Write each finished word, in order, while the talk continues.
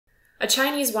A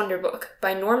Chinese Wonder Book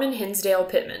by Norman Hinsdale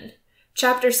Pittman.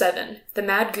 Chapter 7. The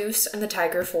Mad Goose and the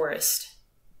Tiger Forest.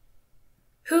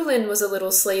 Hu Lin was a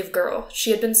little slave girl. She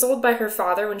had been sold by her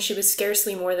father when she was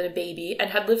scarcely more than a baby,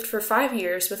 and had lived for 5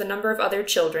 years with a number of other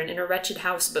children in a wretched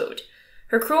houseboat.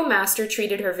 Her cruel master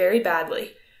treated her very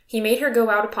badly. He made her go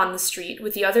out upon the street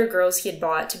with the other girls he had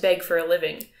bought to beg for a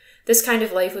living. This kind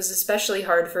of life was especially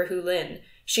hard for Hu Lin.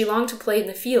 She longed to play in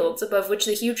the fields, above which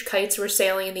the huge kites were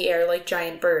sailing in the air like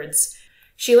giant birds.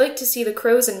 She liked to see the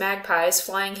crows and magpies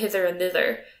flying hither and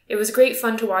thither. It was great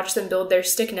fun to watch them build their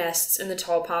stick nests in the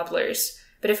tall poplars.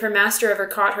 But if her master ever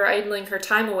caught her idling her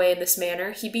time away in this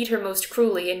manner, he beat her most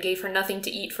cruelly and gave her nothing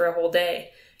to eat for a whole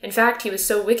day. In fact, he was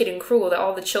so wicked and cruel that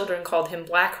all the children called him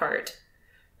Blackheart.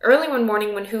 Early one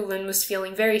morning, when Hu Lin was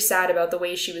feeling very sad about the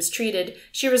way she was treated,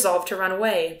 she resolved to run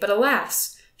away, but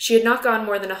alas! She had not gone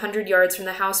more than 100 yards from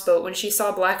the houseboat when she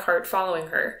saw Blackheart following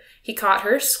her. He caught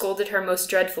her, scolded her most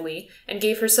dreadfully, and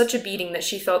gave her such a beating that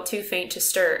she felt too faint to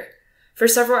stir. For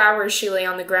several hours she lay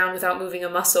on the ground without moving a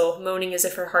muscle, moaning as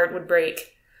if her heart would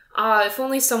break. Ah, if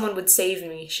only someone would save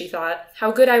me, she thought.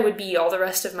 How good I would be all the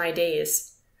rest of my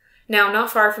days. Now, not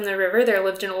far from the river, there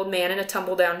lived an old man in a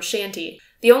tumble-down shanty.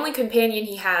 The only companion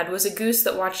he had was a goose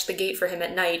that watched the gate for him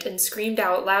at night and screamed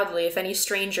out loudly if any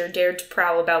stranger dared to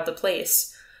prowl about the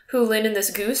place. Hu Lin and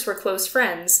this goose were close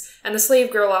friends, and the slave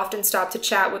girl often stopped to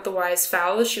chat with the wise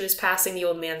fowl as she was passing the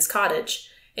old man's cottage.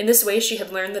 In this way she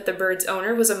had learned that the bird's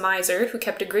owner was a miser who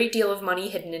kept a great deal of money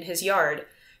hidden in his yard.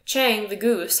 Chang, the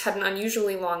goose, had an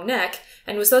unusually long neck,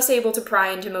 and was thus able to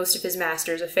pry into most of his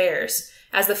master's affairs.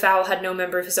 As the fowl had no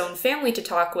member of his own family to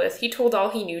talk with, he told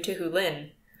all he knew to Hu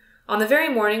Lin. On the very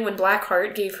morning when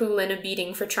Blackheart gave Hu Lin a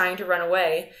beating for trying to run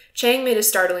away, Chang made a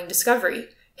startling discovery.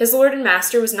 His lord and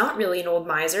master was not really an old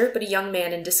miser, but a young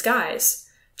man in disguise.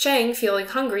 Chang, feeling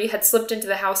hungry, had slipped into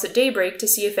the house at daybreak to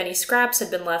see if any scraps had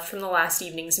been left from the last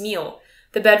evening's meal.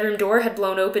 The bedroom door had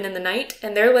blown open in the night,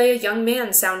 and there lay a young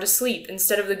man sound asleep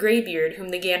instead of the greybeard whom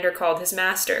the gander called his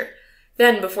master.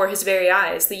 Then, before his very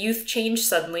eyes, the youth changed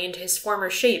suddenly into his former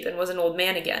shape and was an old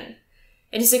man again.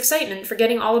 In his excitement,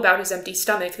 forgetting all about his empty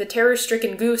stomach, the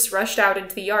terror-stricken goose rushed out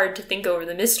into the yard to think over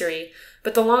the mystery,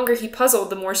 but the longer he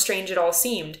puzzled, the more strange it all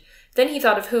seemed. Then he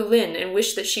thought of Hu Lin and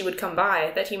wished that she would come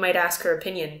by, that he might ask her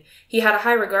opinion. He had a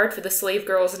high regard for the slave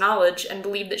girl's knowledge, and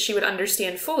believed that she would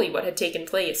understand fully what had taken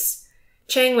place.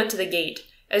 Chang went to the gate.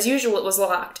 As usual, it was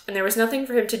locked, and there was nothing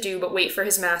for him to do but wait for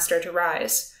his master to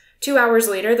rise. 2 hours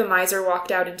later, the miser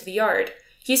walked out into the yard.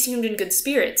 He seemed in good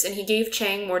spirits, and he gave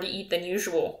Chang more to eat than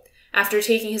usual. After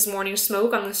taking his morning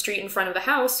smoke on the street in front of the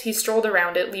house, he strolled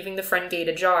around it, leaving the front gate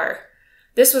ajar.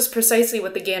 This was precisely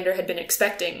what the gander had been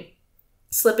expecting.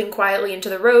 Slipping quietly into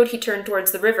the road, he turned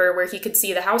towards the river, where he could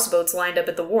see the houseboats lined up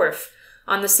at the wharf.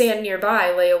 On the sand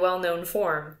nearby lay a well-known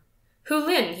form. "Hu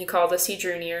Lin," he called as he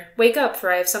drew near, "wake up, for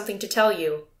I have something to tell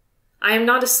you." "I am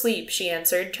not asleep," she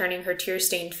answered, turning her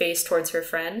tear-stained face towards her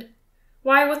friend.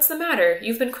 "Why, what's the matter?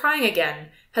 You've been crying again.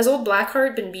 Has old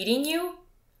Blackheart been beating you?"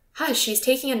 "Hush, he's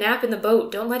taking a nap in the boat.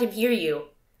 Don't let him hear you."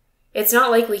 "It's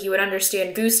not likely he would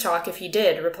understand goose talk if he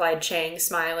did," replied Chang,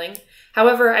 smiling.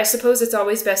 "However, I suppose it's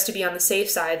always best to be on the safe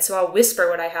side, so I'll whisper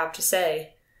what I have to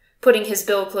say." Putting his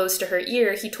bill close to her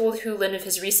ear, he told Hu Lin of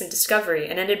his recent discovery,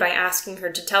 and ended by asking her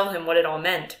to tell him what it all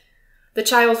meant. The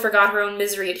child forgot her own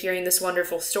misery at hearing this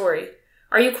wonderful story.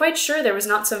 "Are you quite sure there was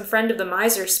not some friend of the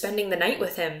miser spending the night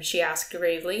with him?" she asked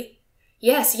gravely.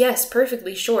 Yes,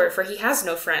 perfectly sure, for he has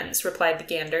no friends," replied the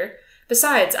gander.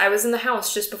 "Besides, I was in the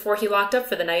house just before he locked up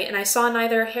for the night, and I saw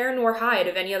neither hair nor hide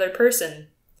of any other person."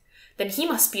 "Then he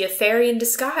must be a fairy in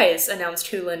disguise," announced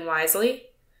Hu Lin wisely.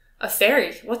 "A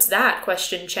fairy? What's that?"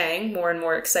 questioned Chang, more and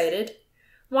more excited.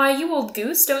 "Why, you old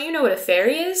goose, don't you know what a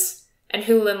fairy is?" And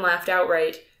Hu Lin laughed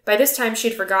outright. By this time she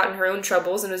had forgotten her own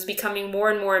troubles and was becoming more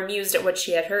and more amused at what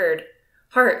she had heard.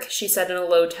 "Hark," she said in a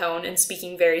low tone and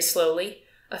speaking very slowly.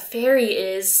 "A fairy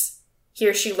is—"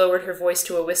 Here she lowered her voice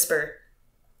to a whisper.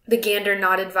 The gander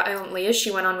nodded violently as she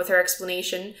went on with her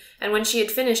explanation, and when she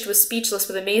had finished was speechless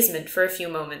with amazement for a few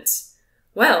moments.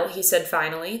 "Well," he said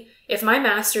finally, "if my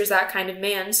master is that kind of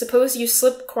man, suppose you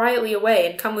slip quietly away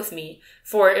and come with me,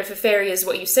 for if a fairy is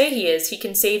what you say he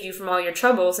can save you from all your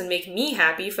troubles and make me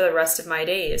happy for the rest of my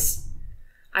days."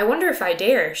 "I wonder if I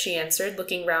dare," she answered,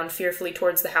 looking round fearfully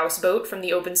towards the houseboat, from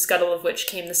the open scuttle of which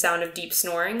came the sound of deep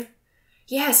snoring.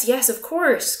 Yes, of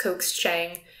course," coaxed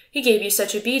Chang. "He gave you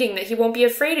such a beating that he won't be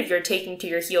afraid of your taking to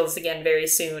your heels again very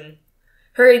soon."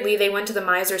 Hurriedly they went to the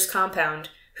miser's compound.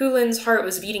 Hu Lin's heart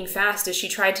was beating fast as she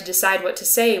tried to decide what to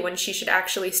say when she should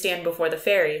actually stand before the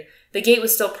fairy. The gate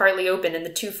was still partly open, and the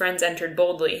two friends entered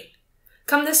boldly.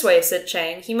 "Come this way," said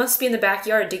Chang. "He must be in the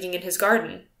backyard digging in his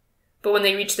garden." But when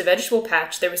they reached the vegetable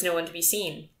patch, there was no one to be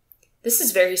seen. "This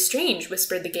is very strange,"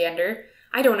 whispered the gander.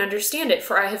 "I don't understand it,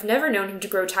 for I have never known him to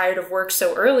grow tired of work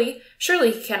so early.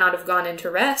 Surely he cannot have gone in to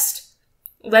rest."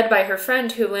 Led by her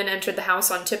friend, Hulin entered the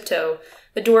house on tiptoe.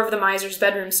 The door of the miser's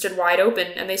bedroom stood wide open,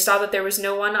 and they saw that there was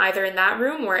no one either in that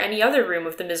room or any other room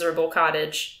of the miserable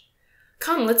cottage.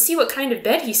 "Come, let's see what kind of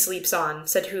bed he sleeps on,"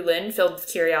 said Hulin, filled with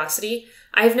curiosity.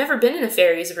 "I have never been in a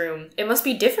fairy's room. It must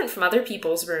be different from other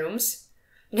people's rooms."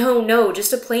 No,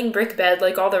 just a plain brick bed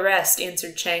like all the rest,"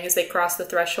 answered Chang as they crossed the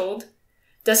threshold.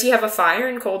 "Does he have a fire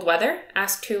in cold weather?"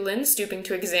 asked Hulin, stooping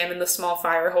to examine the small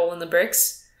fire hole in the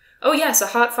bricks. "Oh yes, a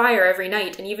hot fire every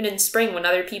night, and even in spring when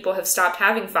other people have stopped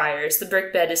having fires, the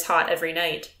brick bed is hot every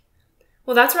night."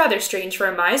 "Well, that's rather strange for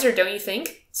a miser, don't you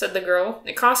think?" said the girl.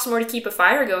 "It costs more to keep a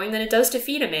fire going than it does to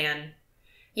feed a man."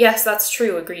 "Yes, that's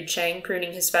true," agreed Chang,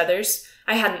 pruning his feathers.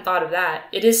 "I hadn't thought of that.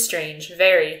 It is strange,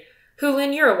 very.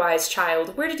 Hulin, you're a wise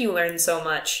child. Where did you learn so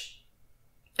much?"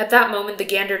 At that moment the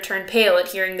gander turned pale at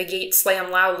hearing the gate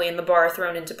slam loudly and the bar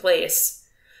thrown into place.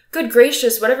 "Good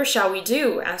gracious, whatever shall we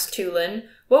do?" asked Hulin.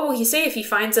 "What will he say if he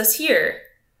finds us here?"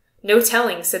 "No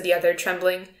telling," said the other,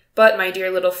 trembling. "But, my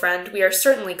dear little friend, we are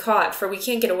certainly caught, for we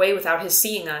can't get away without his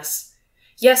seeing us."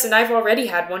 "Yes, and I've already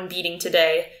had one beating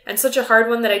today, and such a hard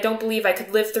one that I don't believe I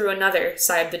could live through another,"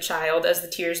 sighed the child as the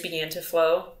tears began to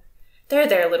flow.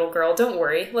 There, little girl, don't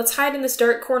worry. Let's hide in this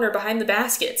dark corner behind the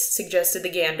baskets," suggested the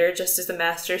gander, just as the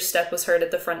master's step was heard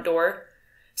at the front door.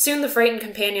 Soon the frightened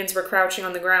companions were crouching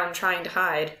on the ground trying to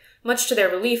hide. Much to their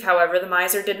relief, however, the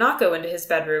miser did not go into his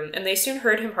bedroom, and they soon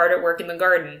heard him hard at work in the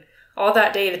garden. All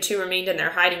that day the two remained in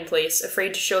their hiding place,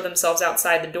 afraid to show themselves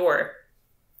outside the door.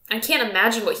 "I can't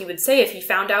imagine what he would say if he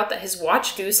found out that his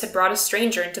watch goose had brought a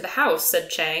stranger into the house," said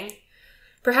Chang.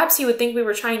 "Perhaps he would think we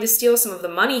were trying to steal some of the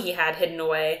money he had hidden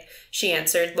away," she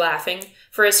answered, laughing,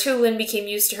 for as Hulin became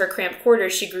used to her cramped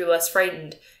quarters she grew less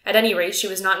frightened. At any rate, she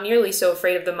was not nearly so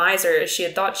afraid of the miser as she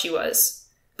had thought she was.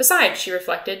 Besides, she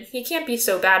reflected, he can't be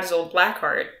so bad as old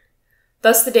Blackheart.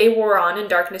 Thus the day wore on and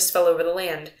darkness fell over the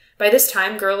land. By this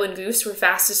time Girl and Goose were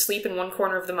fast asleep in one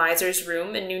corner of the miser's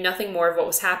room and knew nothing more of what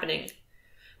was happening.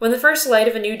 When the first light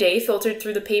of a new day filtered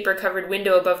through the paper-covered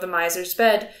window above the miser's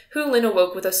bed, Hulin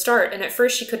awoke with a start, and at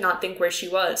first she could not think where she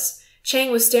was. Chang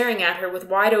was staring at her with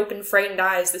wide-open, frightened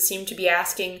eyes that seemed to be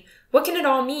asking, "What can it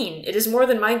all mean? It is more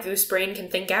than my goose brain can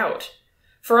think out."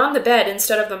 For on the bed,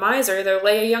 instead of the miser, there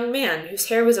lay a young man, whose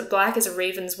hair was as black as a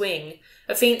raven's wing.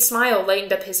 A faint smile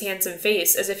lightened up his handsome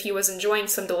face, as if he was enjoying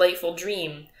some delightful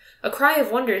dream. A cry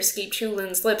of wonder escaped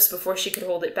Hulin's lips before she could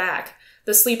hold it back.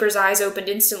 The sleeper's eyes opened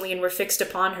instantly and were fixed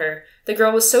upon her. The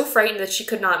girl was so frightened that she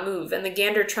could not move, and the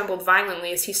gander trembled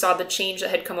violently as he saw the change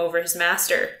that had come over his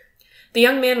master. The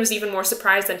young man was even more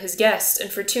surprised than his guest,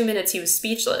 and for 2 minutes he was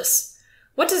speechless.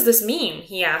 "What does this mean?"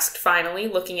 he asked finally,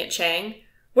 looking at Chang.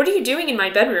 "What are you doing in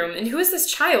my bedroom, and who is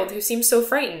this child who seems so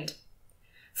frightened?"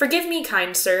 "Forgive me,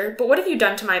 kind sir, but what have you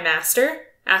done to my master?"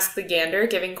 asked the gander,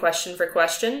 giving question for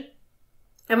question.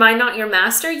 "Am I not your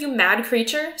master, you mad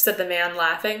creature?" said the man,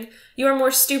 laughing. "You are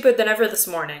more stupid than ever this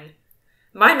morning."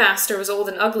 "My master was old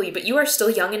and ugly, but you are still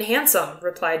young and handsome,"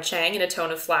 replied Chang in a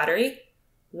tone of flattery.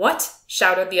 "What?"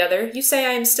 shouted the other. "You say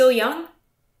I am still young?"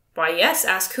 "Why, yes,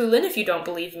 ask Hulin if you don't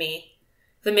believe me."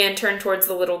 The man turned towards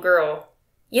the little girl.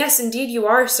 "Yes, indeed you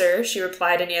are, sir," she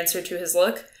replied in answer to his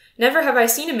look. "Never have I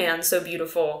seen a man so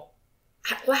beautiful."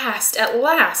 At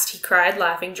last, he cried,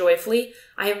 laughing joyfully.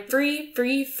 "I am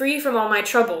free from all my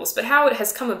troubles, but how it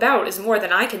has come about is more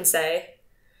than I can say."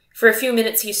 For a few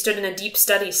minutes he stood in a deep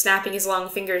study, snapping his long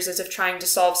fingers as if trying to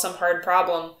solve some hard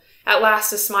problem. At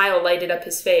last a smile lighted up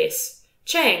his face.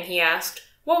 "Chang," he asked,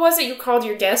 "what was it you called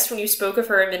your guest when you spoke of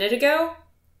her a minute ago?"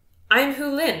 "I am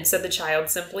Hulin," said the child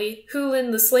simply.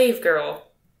 "Hulin, the slave girl."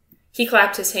 He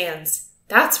clapped his hands.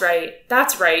 That's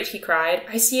right, he cried.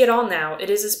 "I see it all now. It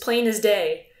is as plain as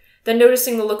day." Then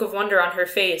noticing the look of wonder on her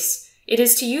face, "It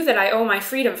is to you that I owe my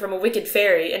freedom from a wicked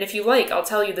fairy, and if you like, I'll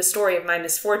tell you the story of my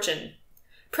misfortune."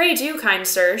 "Pray do, kind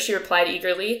sir," she replied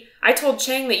eagerly. "I told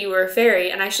Chang that you were a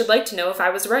fairy, and I should like to know if I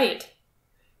was right."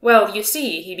 "Well, you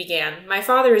see," he began, "my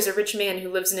father is a rich man who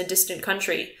lives in a distant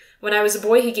country. When I was a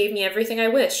boy he gave me everything I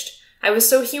wished. I was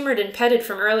so humored and petted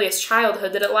from earliest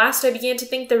childhood that at last I began to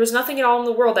think there was nothing at all in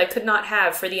the world I could not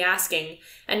have for the asking,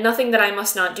 and nothing that I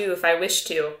must not do if I wished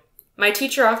to. My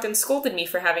teacher often scolded me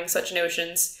for having such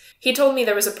notions. He told me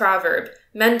there was a proverb,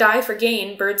 'Men die for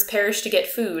gain, birds perish to get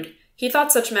food.' He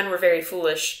thought such men were very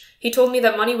foolish. He told me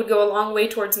that money would go a long way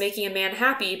towards making a man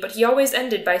happy, but he always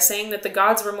ended by saying that the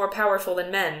gods were more powerful than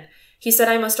men. He said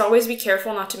I must always be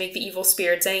careful not to make the evil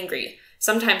spirits angry.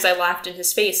 Sometimes I laughed in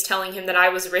his face, telling him that I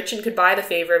was rich and could buy the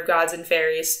favor of gods and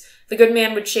fairies. The good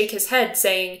man would shake his head,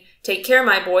 saying, "Take care,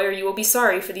 my boy, or you will be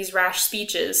sorry for these rash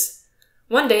speeches."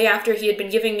 One day, after he had been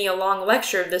giving me a long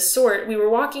lecture of this sort, we were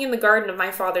walking in the garden of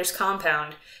my father's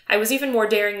compound. I was even more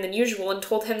daring than usual and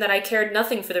told him that I cared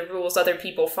nothing for the rules other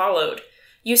people followed.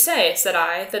 "You say," said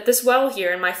I, "that this well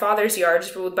here in my father's yard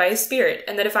is ruled by a spirit,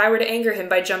 and that if I were to anger him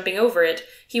by jumping over it,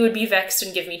 he would be vexed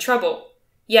and give me trouble."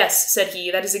 "Yes," said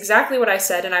he, "that is exactly what I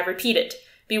said, and I repeat it.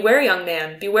 Beware, young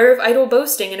man, beware of idle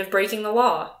boasting and of breaking the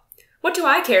law." "What do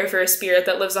I care for a spirit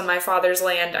that lives on my father's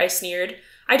land?" I sneered.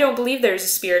 "I don't believe there is a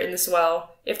spirit in this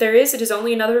well. If there is, it is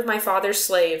only another of my father's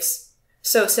slaves."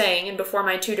 So saying, and before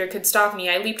my tutor could stop me,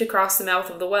 I leaped across the mouth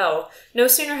of the well. No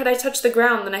sooner had I touched the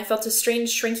ground than I felt a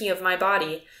strange shrinking of my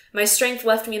body. My strength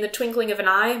left me in the twinkling of an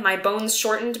eye, my bones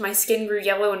shortened, my skin grew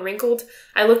yellow and wrinkled.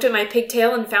 I looked at my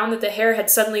pigtail and found that the hair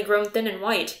had suddenly grown thin and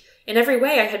white. In every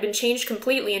way I had been changed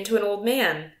completely into an old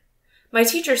man. My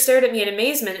teacher stared at me in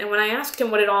amazement, and when I asked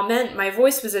him what it all meant, my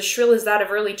voice was as shrill as that of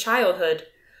early childhood.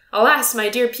 "Alas, my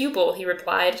dear pupil," he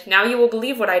replied, "now you will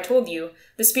believe what I told you.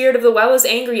 The spirit of the well is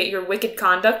angry at your wicked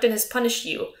conduct and has punished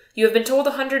you. You have been told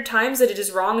 100 times that it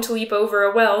is wrong to leap over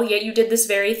a well, yet you did this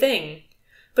very thing."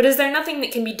 "But is there nothing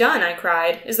that can be done?" I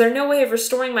cried. "Is there no way of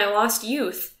restoring my lost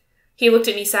youth?" He looked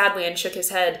at me sadly and shook his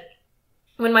head.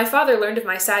 When my father learned of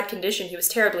my sad condition, he was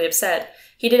terribly upset.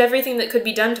 He did everything that could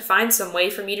be done to find some way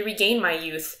for me to regain my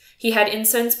youth. He had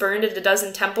incense burned at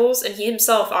 12 temples, and he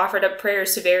himself offered up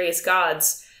prayers to various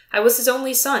gods. I was his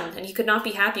only son, and he could not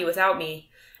be happy without me.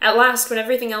 At last, when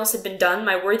everything else had been done,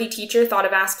 my worthy teacher thought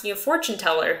of asking a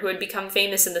fortune-teller who had become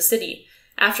famous in the city.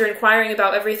 After inquiring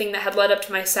about everything that had led up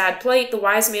to my sad plight, the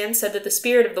wise man said that the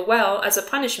spirit of the well, as a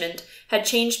punishment, had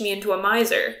changed me into a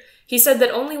miser. He said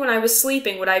that only when I was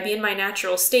sleeping would I be in my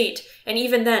natural state, and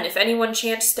even then, if anyone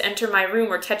chanced to enter my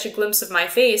room or catch a glimpse of my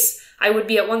face, I would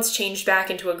be at once changed back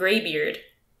into a graybeard.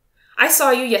 "I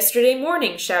saw you yesterday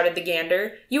morning," shouted the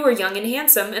gander. "You were young and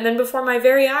handsome, and then before my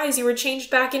very eyes you were changed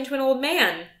back into an old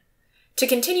man." "To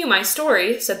continue my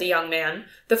story," said the young man,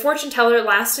 "the fortune-teller at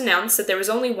last announced that there was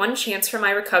only one chance for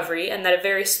my recovery, and that a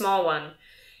very small one.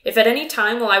 If at any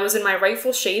time while I was in my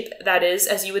rightful shape, that is,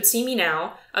 as you would see me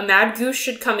now, a mad goose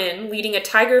should come in, leading a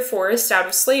tiger forest out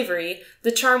of slavery,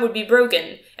 the charm would be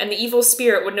broken, and the evil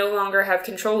spirit would no longer have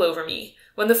control over me.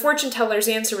 When the fortune-teller's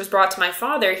answer was brought to my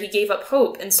father, he gave up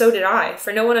hope, and so did I,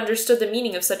 for no one understood the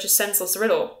meaning of such a senseless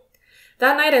riddle.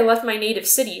 That night I left my native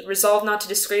city, resolved not to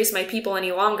disgrace my people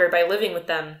any longer by living with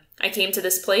them. I came to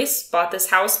this place, bought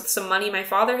this house with some money my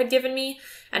father had given me,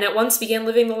 and at once began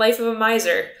living the life of a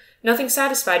miser. Nothing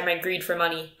satisfied my greed for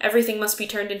money. Everything must be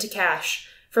turned into cash.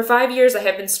 For 5 years I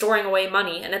have been storing away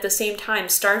money, and at the same time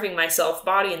starving myself,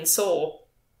 body and soul.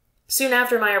 Soon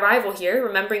after my arrival here,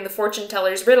 remembering the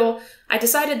fortune-teller's riddle, I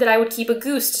decided that I would keep a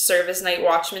goose to serve as night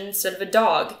watchman instead of a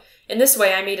dog. In this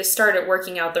way I made a start at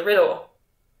working out the riddle.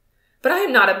 "But I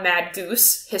am not a mad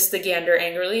goose," hissed the gander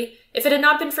angrily. "If it had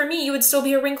not been for me, you would still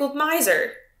be a wrinkled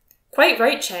miser." "Quite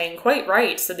right, Chang, quite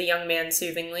right," said the young man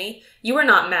soothingly. "You are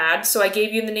not mad, so I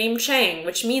gave you the name Chang,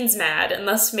 which means mad, and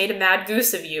thus made a mad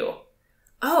goose of you."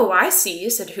 "Oh, I see,"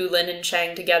 said Hulin and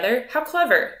Chang together. "How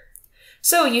clever."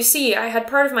 "So, you see, I had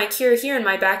part of my cure here in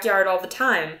my backyard all the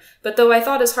time, but though I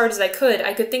thought as hard as I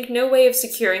could think no way of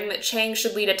securing that Chang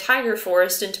should lead a tiger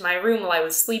forest into my room while I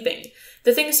was sleeping.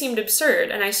 The thing seemed absurd,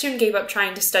 and I soon gave up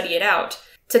trying to study it out.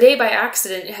 Today, by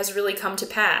accident, it has really come to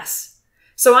pass."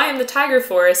 "So I am the tiger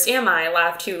forest, am I?"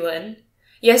 laughed Hulin.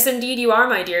 "Yes, indeed you are,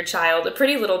 my dear child, a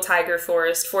pretty little tiger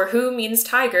forest, for Hu means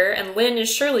tiger, and Lin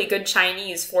is surely good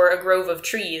Chinese for a grove of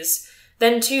trees.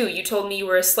 Then, too, you told me you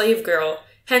were a slave girl.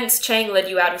 Hence Chang led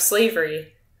you out of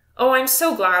slavery." "Oh, I'm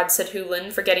so glad," said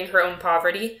Hulin, forgetting her own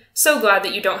poverty. "So glad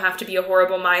that you don't have to be a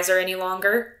horrible miser any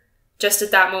longer." Just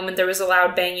at that moment there was a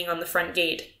loud banging on the front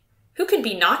gate. "Who can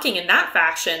be knocking in that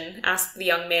fashion?" asked the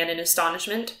young man in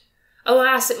astonishment.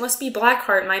 "Alas, it must be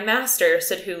Blackheart, my master,"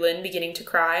 said Hulin, beginning to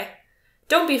cry.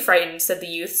 "Don't be frightened," said the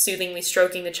youth, soothingly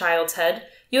stroking the child's head.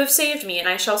 "You have saved me, and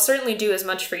I shall certainly do as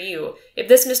much for you. If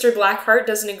this Mr. Blackheart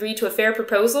doesn't agree to a fair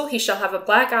proposal, he shall have a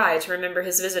black eye to remember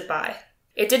his visit by."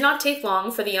 It did not take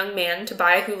long for the young man to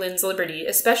buy Hulin's liberty,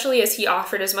 especially as he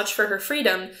offered as much for her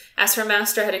freedom as her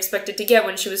master had expected to get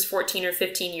when she was 14 or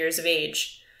 15 years of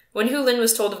age. When Hulin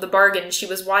was told of the bargain, she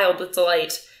was wild with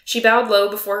delight. She bowed low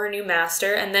before her new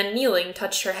master, and then, kneeling,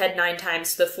 touched her head 9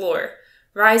 times to the floor.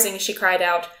 Rising, she cried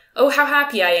out, "Oh, how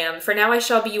happy I am, for now I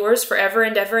shall be yours for ever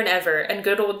and ever and ever, and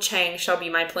good old Chang shall be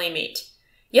my playmate."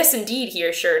 "Yes, indeed," he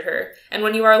assured her, "and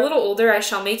when you are a little older I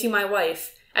shall make you my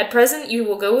wife. At present you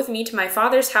will go with me to my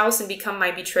father's house and become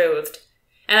my betrothed."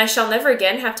 "And I shall never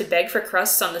again have to beg for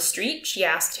crusts on the street?" she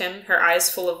asked him, her eyes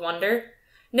full of wonder.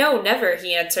 No, never,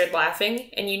 he answered, laughing,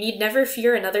 and you need never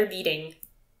fear another beating.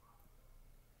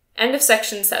 End of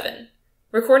section 7.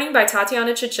 Recording by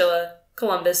Tatiana Chichilla,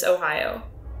 Columbus, Ohio.